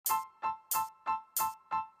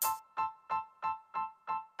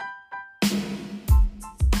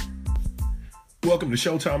welcome to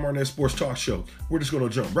Showtime Arnett Sports Talk Show. We're just going to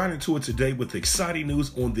jump right into it today with exciting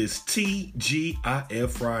news on this TGIF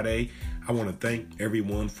Friday. I want to thank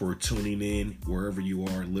everyone for tuning in wherever you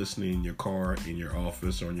are, listening in your car, in your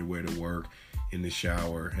office, on your way to work, in the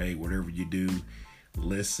shower. Hey, whatever you do,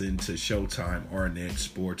 listen to Showtime Arnett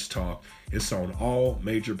Sports Talk. It's on all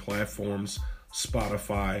major platforms,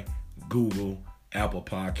 Spotify, Google, Apple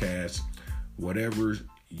Podcasts, whatever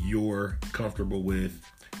you're comfortable with,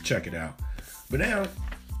 check it out. But now,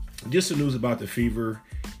 just the news about the Fever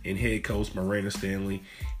and head coach Miranda Stanley.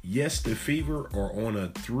 Yes, the Fever are on a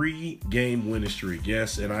 3-game winning streak.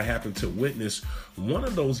 Yes, and I happened to witness one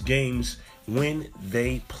of those games when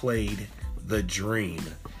they played the Dream.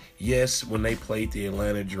 Yes, when they played the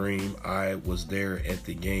Atlanta Dream, I was there at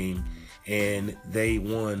the game, and they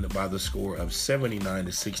won by the score of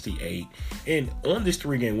 79-68. And on this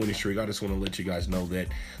 3-game winning streak, I just want to let you guys know that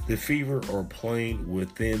the Fever are playing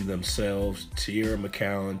within themselves. Tierra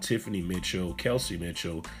McCowan, Tiffany Mitchell, Kelsey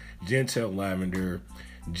Mitchell, Gentel Lavender,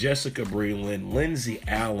 Jessica Breland, Lindsay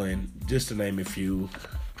Allen, just to name a few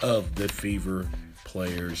of the Fever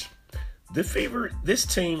players. The Fever, this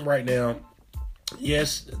team right now,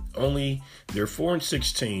 yes, they're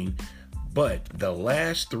 4-16, but the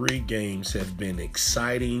last 3 games have been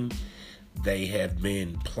exciting. They have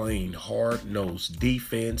been playing hard-nosed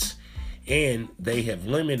defense, and they have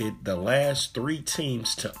limited the last 3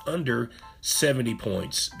 teams to under 70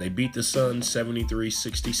 points. They beat the Suns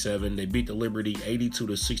 73-67. They beat the Liberty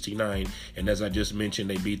 82-69. And as I just mentioned,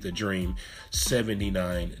 they beat the Dream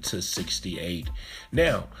 79-68.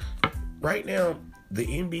 Now, right now, the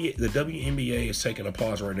WNBA is taking a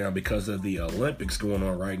pause right now because of the Olympics going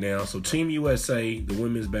on right now. So Team USA, the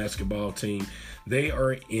women's basketball team, they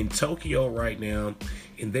are in Tokyo right now,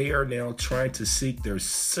 and they are now trying to seek their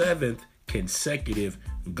 7th consecutive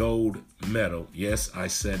gold medal. Yes, I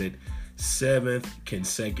said it. 7th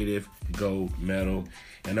consecutive gold medal.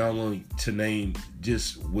 And not only to name,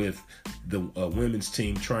 just with the women's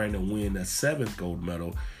team trying to win a 7th gold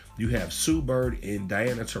medal, you have Sue Bird and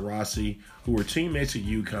Diana Taurasi, who are teammates at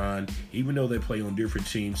UConn. Even though they play on different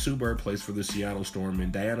teams, Sue Bird plays for the Seattle Storm,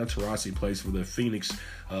 and Diana Taurasi plays for the Phoenix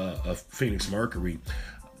Mercury.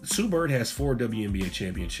 Sue Bird has 4 WNBA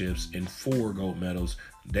championships and 4 gold medals.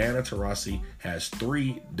 Diana Taurasi has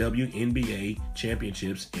 3 WNBA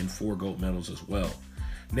championships and 4 gold medals as well.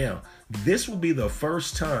 Now, this will be the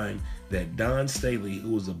first time that Dawn Staley,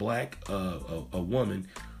 who was a black a woman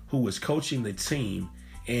who was coaching the team,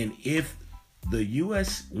 and if the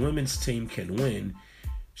U.S. women's team can win,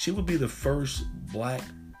 she will be the first black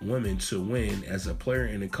woman to win as a player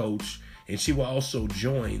and a coach, and she will also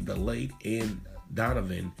join the late Ann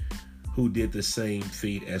Donovan, who did the same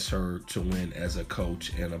feat as her to win as a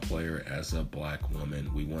coach and a player as a black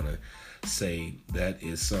woman. We want to say that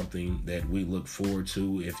is something that we look forward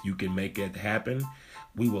to. If you can make it happen,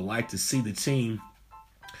 we would like to see the team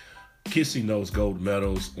kissing those gold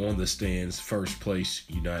medals on the stands, first place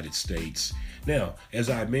United States. Now, as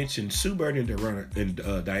I mentioned, Sue Bird and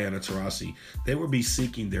Diana Taurasi, they will be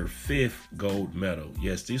seeking their 5th gold medal.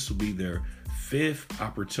 Yes, this will be their 5th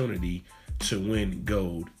opportunity to win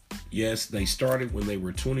gold. Yes, they started when they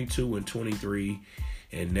were 22 and 23,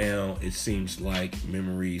 and now it seems like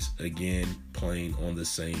memories again playing on the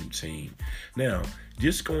same team. Now,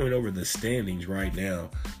 just going over the standings right now,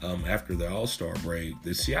 after the All-Star break,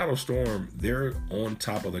 the Seattle Storm, they're on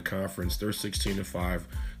top of the conference. They're 16-5.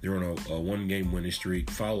 They're on a 1-game winning streak,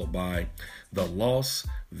 followed by the Las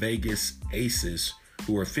Vegas Aces,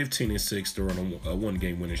 who are 15-6. They're on a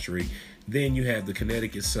 1-game winning streak. Then you have the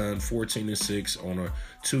Connecticut Sun, 14-6 on a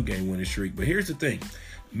 2-game winning streak. But here's the thing.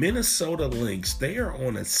 Minnesota Lynx, they are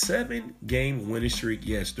on a 7-game winning streak.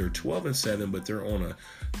 Yes, they're 12-7, but they're on a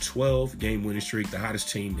 12-game winning streak, the hottest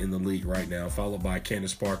team in the league right now, followed by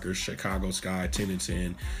Candace Parker's Chicago Sky,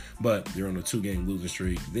 10-10, but they're on a 2-game losing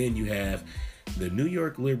streak. Then you have the New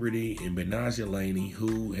York Liberty and Benazia Laney,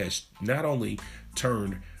 who has not only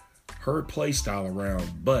turned her play style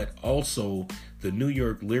around, but also the New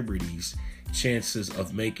York Liberty's chances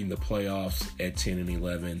of making the playoffs at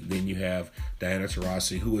 10-11. Then you have Diana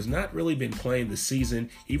Taurasi, who has not really been playing the season,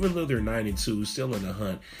 even though they're 9-2, still in the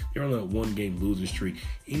hunt. They're on a 1-game losing streak.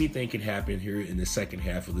 Anything can happen here in the second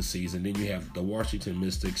half of the season. Then you have the Washington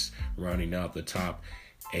Mystics rounding out the top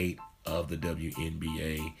 8 of the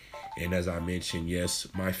WNBA. And as I mentioned, yes,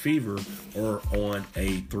 my Fever are on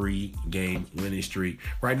a 3-game winning streak.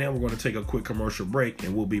 Right now, we're going to take a quick commercial break,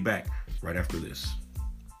 and we'll be back right after this.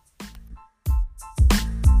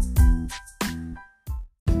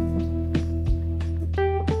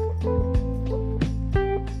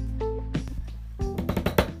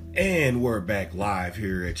 And we're back live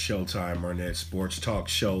here at Showtime Arnett Sports Talk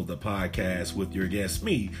Show, the podcast with your guest,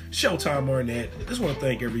 me, Showtime Arnett. I just want to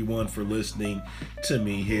thank everyone for listening to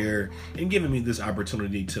me here and giving me this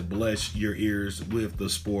opportunity to bless your ears with the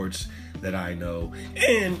sports that I know.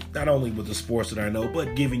 And not only with the sports that I know,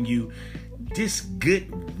 but giving you this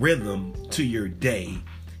good rhythm to your day.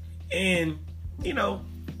 And,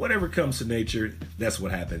 whatever comes to nature, that's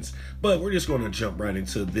what happens. But we're just going to jump right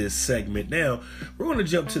into this segment now. We're going to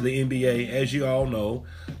jump to the NBA. As you all know,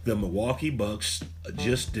 the Milwaukee Bucks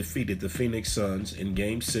just defeated the Phoenix Suns in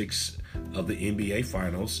Game 6 of the NBA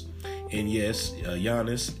Finals. And yes,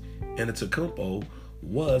 Giannis Antetokounmpo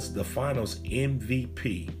was the Finals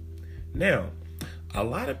MVP. Now, a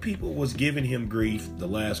lot of people was giving him grief the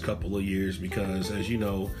last couple of years because, as you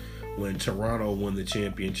know, when Toronto won the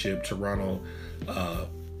championship, Toronto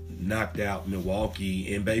knocked out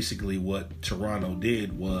Milwaukee, and basically what Toronto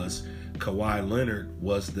did was Kawhi Leonard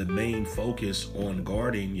was the main focus on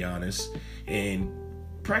guarding Giannis and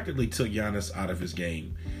practically took Giannis out of his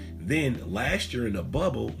game. Then last year in the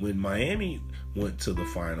bubble, when Miami went to the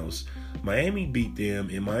finals, Miami beat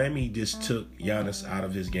them, and Miami just took Giannis out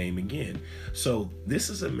of his game again. So this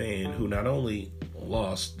is a man who not only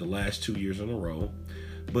lost the last 2 years in a row,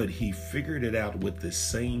 but he figured it out with the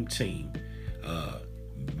same team.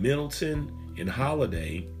 Middleton and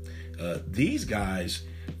Holiday, these guys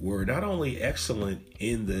were not only excellent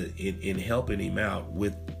in helping him out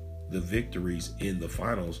with the victories in the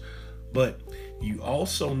finals, but you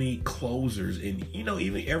also need closers. And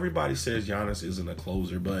even everybody says Giannis isn't a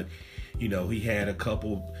closer, but he had a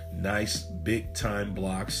couple nice big time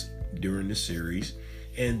blocks during the series.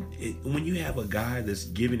 And when you have a guy that's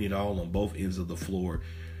giving it all on both ends of the floor,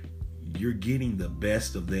 you're getting the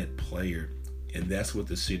best of that player. And that's what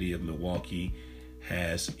the city of Milwaukee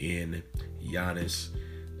has in Giannis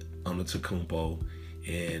Antetokounmpo.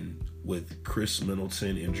 And with Chris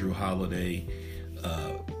Middleton and Drew Holiday,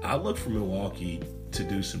 I look for Milwaukee to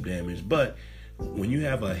do some damage. But when you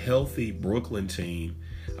have a healthy Brooklyn team,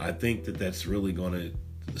 I think that's really going to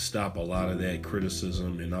stop a lot of that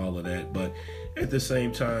criticism and all of that. But at the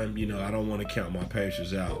same time, I don't want to count my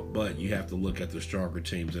Pacers out. But you have to look at the stronger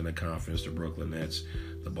teams in the conference, the Brooklyn Nets,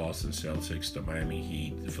 the Boston Celtics, the Miami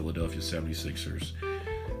Heat, the Philadelphia 76ers,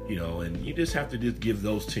 and you just have to just give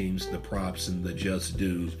those teams the props and the just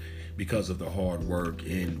dues because of the hard work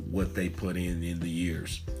and what they put in the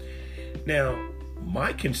years. Now,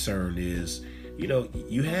 my concern is,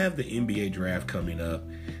 you have the NBA draft coming up.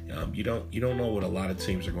 You don't know what a lot of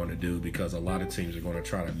teams are going to do because a lot of teams are going to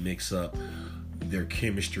try to mix up their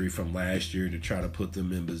chemistry from last year to try to put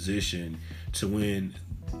them in position to win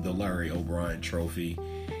the Larry O'Brien Trophy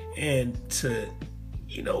and to,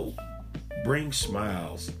 bring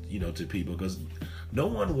smiles, to people, because no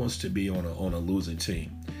one wants to be on a losing team.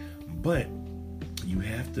 But you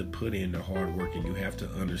have to put in the hard work and you have to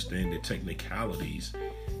understand the technicalities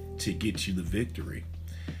to get you the victory.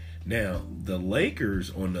 Now, the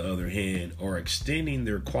Lakers, on the other hand, are extending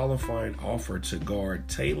their qualifying offer to guard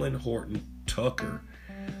Talen Horton-Tucker.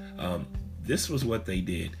 This was what they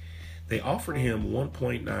did. They offered him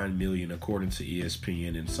 $1.9 million, according to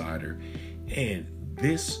ESPN Insider, and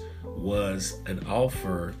this was an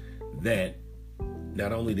offer that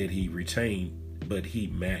not only did he retain, but he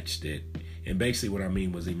matched it. And basically what I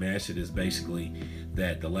mean was he matched it is basically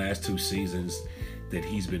that the last 2 seasons that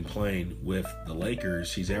he's been playing with the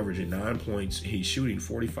Lakers, he's averaging 9 points. He's shooting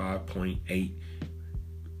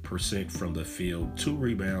 45.8% from the field, 2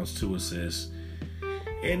 rebounds, 2 assists.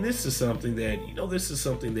 And this is something that,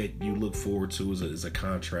 you look forward to as a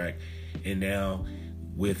contract. And now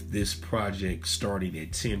with this project starting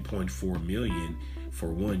at $10.4 million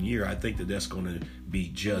for 1 year, I think that's going to be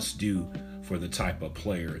just due for the type of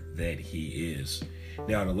player that he is.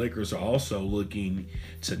 Now, the Lakers are also looking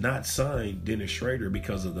to not sign Dennis Schroeder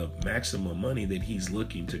because of the maximum money that he's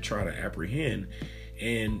looking to try to apprehend.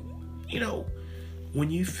 And,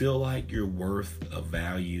 when you feel like you're worth a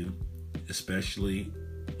value, especially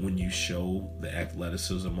when you show the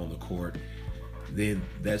athleticism on the court, then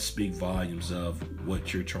that speaks volumes of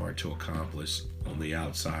what you're trying to accomplish on the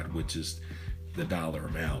outside, which is the dollar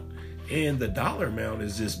amount. And the dollar amount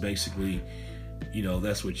is just basically,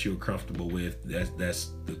 that's what you're comfortable with.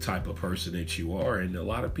 That's the type of person that you are. And a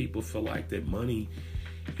lot of people feel like that money,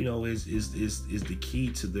 is the key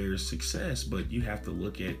to their success. But you have to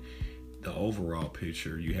look at the overall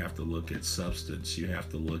picture. You have to look at substance. You have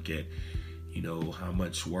to look at, how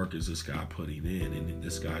much work is this guy putting in? And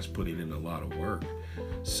this guy's putting in a lot of work.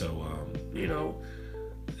 So,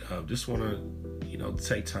 just want to,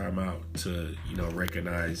 take time out to,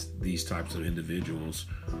 recognize these types of individuals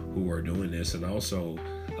who are doing this. And also,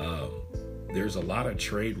 there's a lot of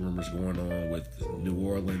trade rumors going on with New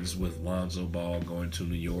Orleans, with Lonzo Ball going to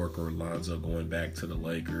New York or Lonzo going back to the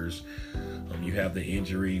Lakers. You have the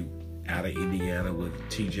injury out of Indiana with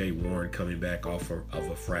TJ Warren coming back off of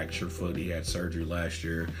a fractured foot. He had surgery last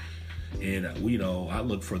year. And, I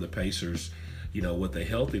look for the Pacers, with a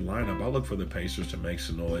healthy lineup, I look for the Pacers to make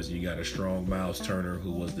some noise. You got a strong Miles Turner,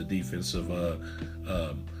 who was the defensive,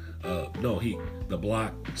 the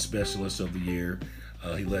block specialist of the year.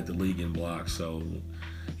 He led the league in blocks. So,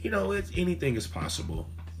 anything is possible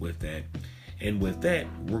with that. And with that,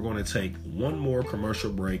 we're going to take one more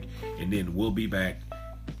commercial break, and then we'll be back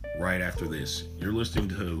right after this. You're listening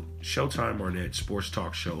to Showtime Arnett Sports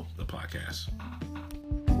Talk Show, the podcast.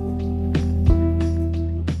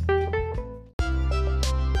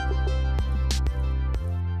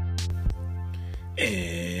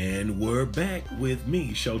 And we're back with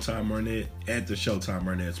me, Showtime Arnett, at the Showtime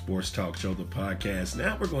Arnett Sports Talk Show, the podcast.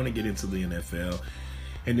 Now we're going to get into the NFL.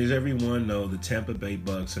 And as everyone knows, the Tampa Bay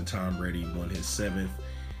Bucks and Tom Brady won his 7th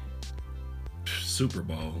Super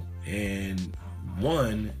Bowl and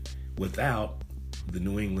won without the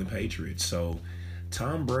New England Patriots. So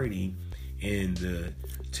Tom Brady and the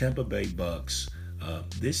Tampa Bay Bucks,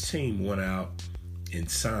 this team went out and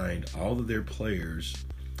signed all of their players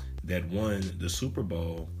that won the Super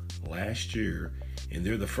Bowl last year, and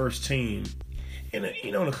they're the first team in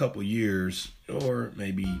a couple years, or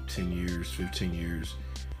maybe 10 years, 15 years,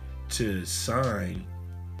 to sign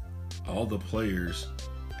all the players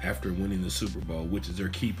after winning the Super Bowl, which is their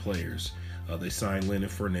key players. They signed Leonard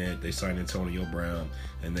Fournette, they signed Antonio Brown,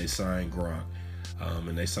 and they signed Gronk,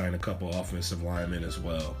 and they signed a couple offensive linemen as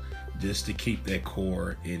well, just to keep that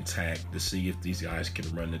core intact, to see if these guys can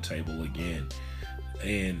run the table again.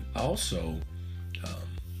 And also,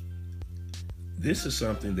 this is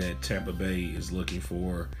something that Tampa Bay is looking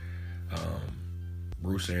for.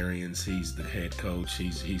 Bruce Arians, he's the head coach.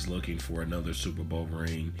 He's looking for another Super Bowl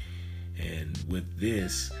ring. And with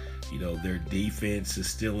this, their defense is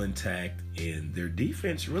still intact. And their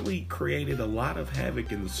defense really created a lot of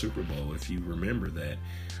havoc in the Super Bowl, if you remember that.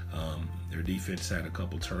 Their defense had a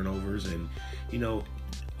couple turnovers. And,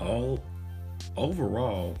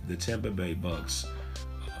 overall, the Tampa Bay Bucks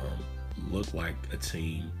look like a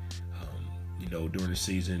team. During the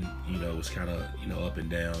season, it was kind of, up and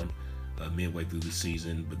down midway through the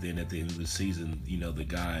season. But then at the end of the season, the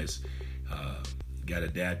guys got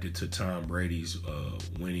adapted to Tom Brady's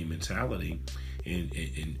winning mentality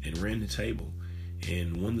and ran the table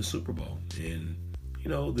and won the Super Bowl. And,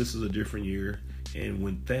 this is a different year. And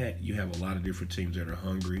with that, you have a lot of different teams that are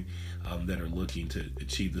hungry, that are looking to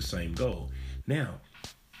achieve the same goal. Now,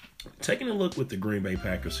 taking a look with the Green Bay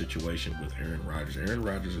Packers situation with Aaron Rodgers. Aaron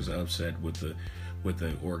Rodgers is upset with the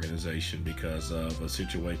organization because of a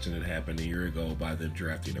situation that happened a year ago by them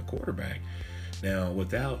drafting a quarterback. Now,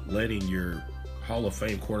 without letting your Hall of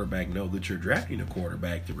Fame quarterback know that you're drafting a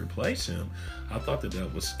quarterback to replace him, I thought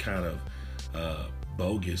that was kind of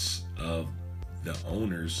bogus of the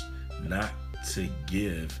owners not to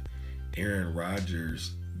give Aaron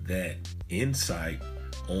Rodgers that insight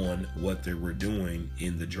on what they were doing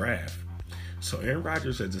in the draft. So Aaron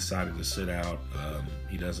Rodgers has decided to sit out.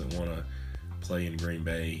 He doesn't want to play in Green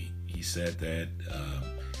Bay. He said that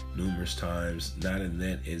numerous times, not in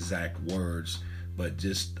that exact words, but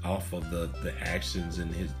just off of the actions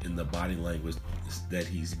in the body language that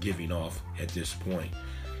he's giving off at this point.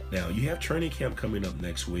 Now, you have training camp coming up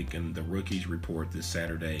next week, and the rookies report this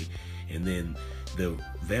Saturday, and then the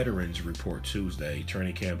veterans report Tuesday.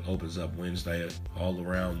 Training camp opens up Wednesday all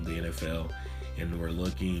around the NFL, and we're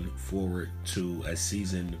looking forward to a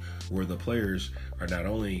season where the players are not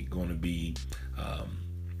only going to be,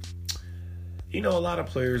 a lot of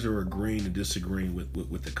players are agreeing and disagreeing with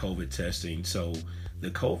the COVID testing. So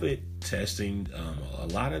the COVID testing, a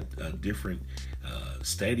lot of different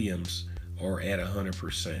stadiums are at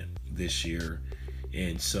 100% this year.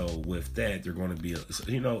 And so with that, they're going to be,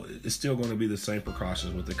 it's still going to be the same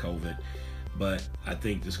precautions with the COVID, but I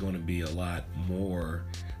think there's going to be a lot more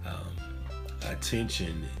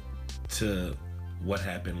attention to what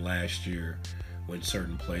happened last year when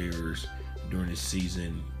certain players during the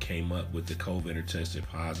season came up with the COVID or tested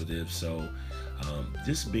positive. So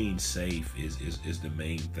just being safe is the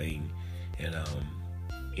main thing. And,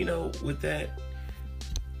 with that,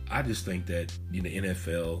 I just think that the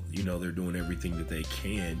NFL, they're doing everything that they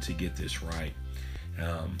can to get this right.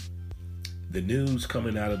 The news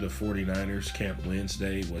coming out of the 49ers camp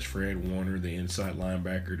Wednesday was Fred Warner, the inside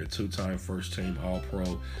linebacker, the two-time first-team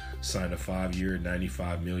All-Pro, signed a 5-year,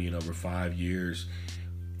 $95 million over 5 years,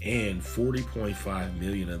 and $40.5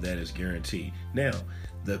 million of that is guaranteed. Now,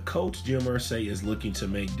 the coach, Jim Irsay, is looking to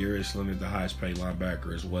make Darius Leonard the highest-paid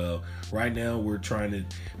linebacker as well. Right now, we're trying to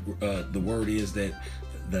the word is that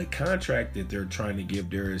the contract that they're trying to give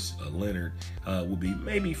Darius Leonard will be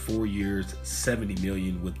maybe 4 years, $70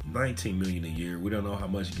 million with $19 million a year. We don't know how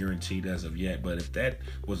much guaranteed as of yet, but if that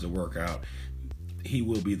was to work out, he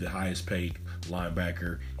will be the highest paid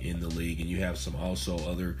linebacker in the league. And you have some also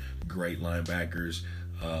other great linebackers.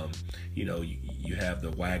 You have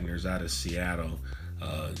the Wagners out of Seattle.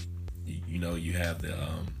 You have the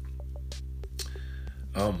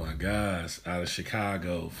oh my gosh, out of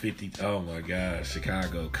Chicago,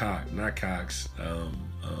 Chicago, not Cox.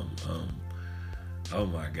 Oh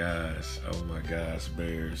my gosh,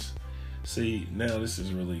 Bears. See, now this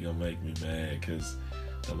is really gonna make me mad because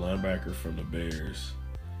the linebacker from the Bears,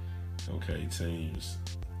 teams,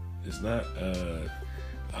 it's not.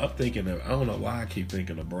 I'm thinking of. I don't know why I keep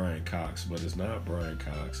thinking of Brian Cox, but it's not Brian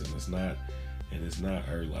Cox, and it's not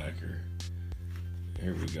Urlacher.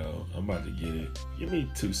 Here we go. I'm about to get it. Give me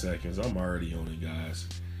 2 seconds. I'm already on it, guys.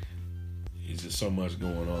 There's just so much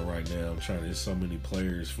going on right now. There's so many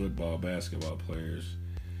players, football, basketball players.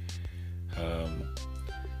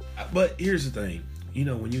 But here's the thing.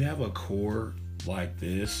 When you have a core like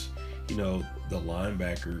this, the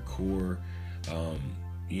linebacker core,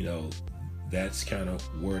 that's kind of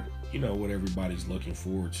what everybody's looking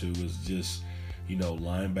forward to is just,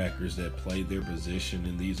 linebackers that play their position.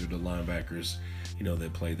 And these are the linebackers,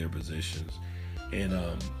 that play their positions. And,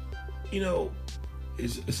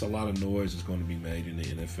 it's a lot of noise that's going to be made in the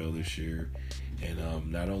NFL this year.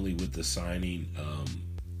 And not only with the signing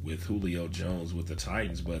with Julio Jones with the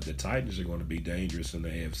Titans, but the Titans are going to be dangerous in the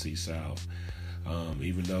AFC South.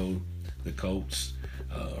 Even though the Colts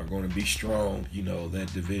are going to be strong,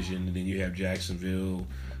 that division. And then you have Jacksonville,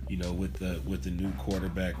 with the new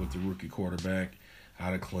quarterback, with the rookie quarterback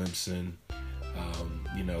out of Clemson.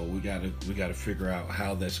 We got to figure out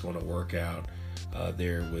how that's going to work out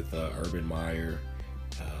there with Urban Meyer.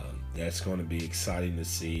 That's going to be exciting to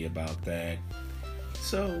see about that.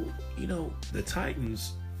 So, the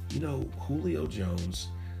Titans, Julio Jones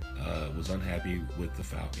was unhappy with the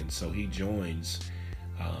Falcons, so he joins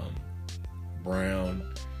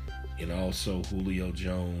Brown and also Julio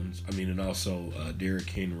Jones. And also Derrick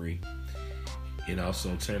Henry and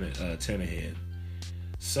also Tannehill.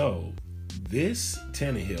 So this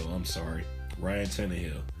Ryan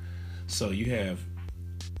Tannehill. So you have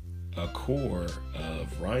a core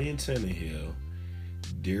of Ryan Tannehill,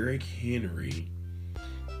 Derrick Henry.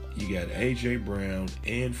 You got A.J. Brown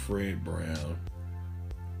and Fred Brown.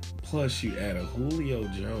 Plus you add a Julio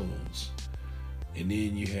Jones. And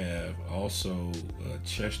then you have also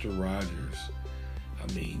Chester Rogers.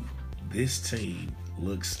 This team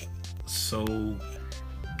looks so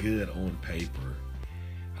good on paper.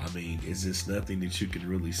 Is this nothing that you can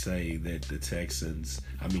really say that the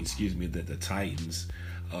that the Titans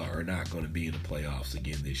are not going to be in the playoffs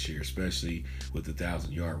again this year, especially with the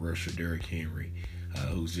 1,000-yard rusher Derrick Henry,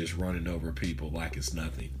 who's just running over people like it's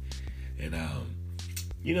nothing. And,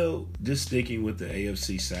 just sticking with the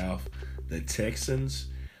AFC South, the Texans,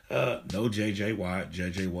 no J.J. Watt.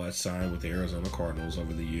 J.J. Watt signed with the Arizona Cardinals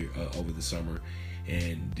over the summer,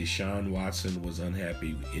 and Deshaun Watson was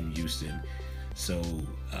unhappy in Houston. So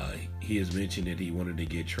he has mentioned that he wanted to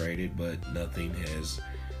get traded, but nothing has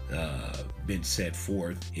been set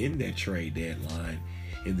forth in that trade deadline.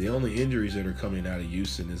 And the only injuries that are coming out of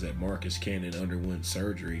Houston is that Marcus Cannon underwent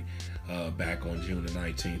surgery back on June the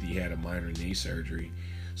 19th. He had a minor knee surgery.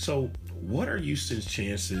 So what are Houston's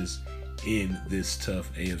chances in this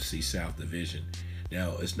tough AFC South division?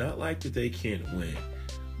 Now, it's not like that they can't win,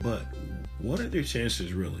 but what are their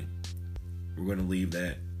chances really? We're going to leave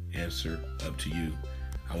that answer up to you.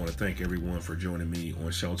 I want to thank everyone for joining me on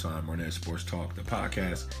Showtime Arnett Sports Talk, the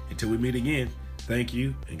podcast. Until we meet again, thank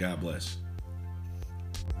you and God bless.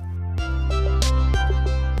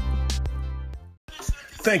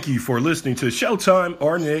 Thank you for listening to Showtime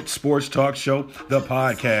Arnett Sports Talk Show, the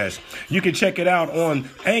podcast. You can check it out on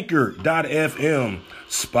Anchor.fm,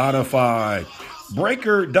 Spotify,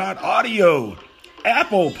 Breaker.audio,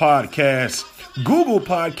 Apple Podcasts, Google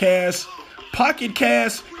Podcasts, Pocket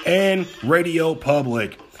Cast, and Radio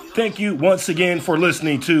Public. Thank you once again for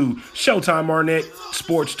listening to Showtime Arnett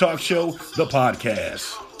Sports Talk Show, the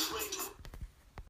podcast.